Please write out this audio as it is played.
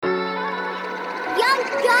Yo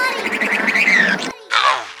Gotti.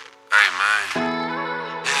 Hello, hey man.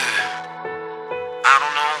 Yeah, I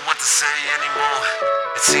don't know what to say anymore.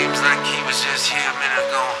 It seems like he was just here a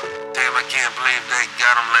minute ago. Damn, I can't believe they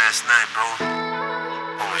got him last night, bro.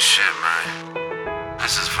 Holy shit, man.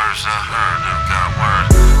 This is first I heard of got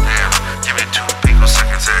word. Damn, give me 2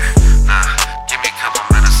 picoseconds, Nah, give me a couple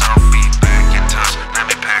minutes, I'll be back in touch. Let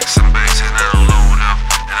me pack some bags and I'll load up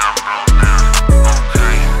and I'll roll down.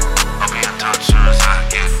 Okay, I'll be in touch soon as I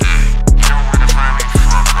get there. You know where to find me,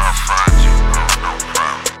 fuck, I'll find you, bro, no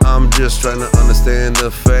problem. I'm just trying to understand the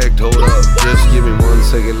fact, hold up. Just give me 1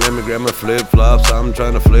 second, let me grab my flip-flops. I'm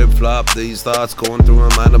trying to flip-flop these thoughts going through my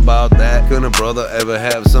mind about that. Can a brother ever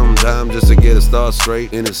have some time just to get a start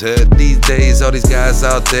straight in his head? These days, all these guys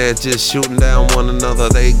out there just shooting down one another.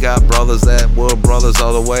 They got brothers that were brothers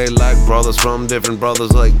all the way, like brothers from different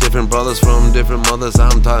brothers, like different brothers from different mothers.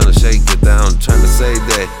 I'm trying to shake it down, trying to say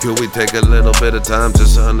that could we take a little bit of time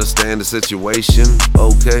just to understand the situation?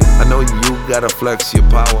 Okay, I know you gotta flex your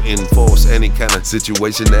power, enforce any kind of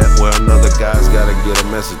situation that where another guy's gotta get a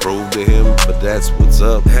message proved to him, but that's what's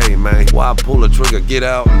up. Hey man, why pull a trigger? Get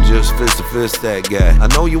out and just fist to fist that guy. I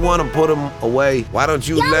know you wanna put him away. Why don't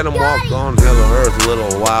you let him walk on hell of earth a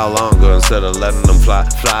little while longer instead of letting him fly?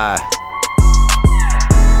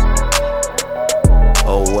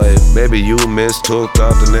 Oh wait, maybe you mistook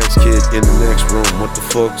out the next kid in the next room. What the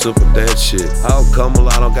fuck's up with that shit? How come a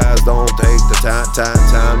lot of guys don't take the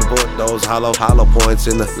time to put those hollow points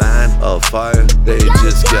in the line of fire? They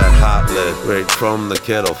just got hot lead right from the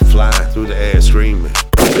kettle, flying through the air screaming.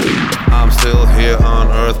 I'm still here on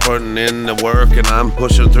earth putting in the work and I'm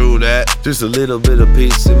pushing through that. Just a little bit of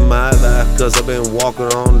peace in my life, cause I've been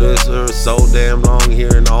walking on this earth so damn long,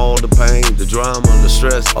 hearing all the pain, the drama, the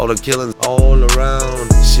stress, all the killings all around.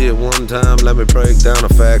 Shit, one time, let me break down a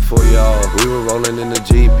fact for y'all. We were rolling in the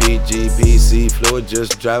GPC fluid,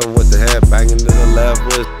 just driving with the head banging to the left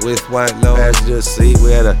with white low passenger seat.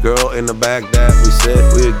 We had a girl in the back that we said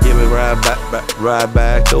we'd give it ride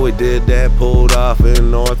back. So we did that, pulled off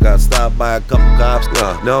in north, got stopped by a couple cops.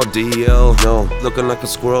 No DL, no, looking like a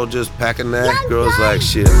squirrel just packing that. Girls like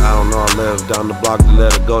shit, I don't know, I lived down the block to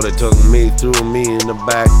let her go. They took me, threw me in the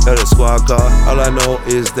back of the squad car. All I know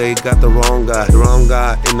is they got the wrong guy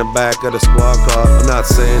in the back of the squad car. I'm not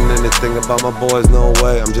saying anything about my boys, no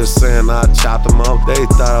way. I'm just saying I chopped them up. They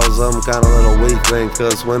thought I was some kind of little weakling,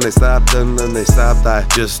 cause when they stopped and then they stopped, I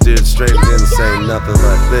just steered straight, didn't say nothing.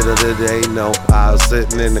 Like little did they know I was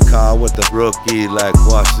sitting in the car with the rookie, like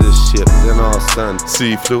watch this shit. Then all of a sudden,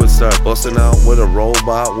 see fluid start busting out with a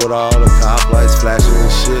robot with all the cop lights flashing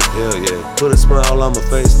and shit. Hell yeah. Put a smile on my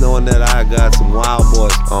face knowing that I got some wild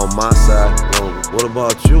boys on my side. Yo, what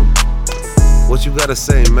about you? What you gotta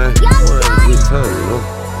say, man? I wanna have a good time, you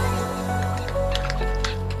know?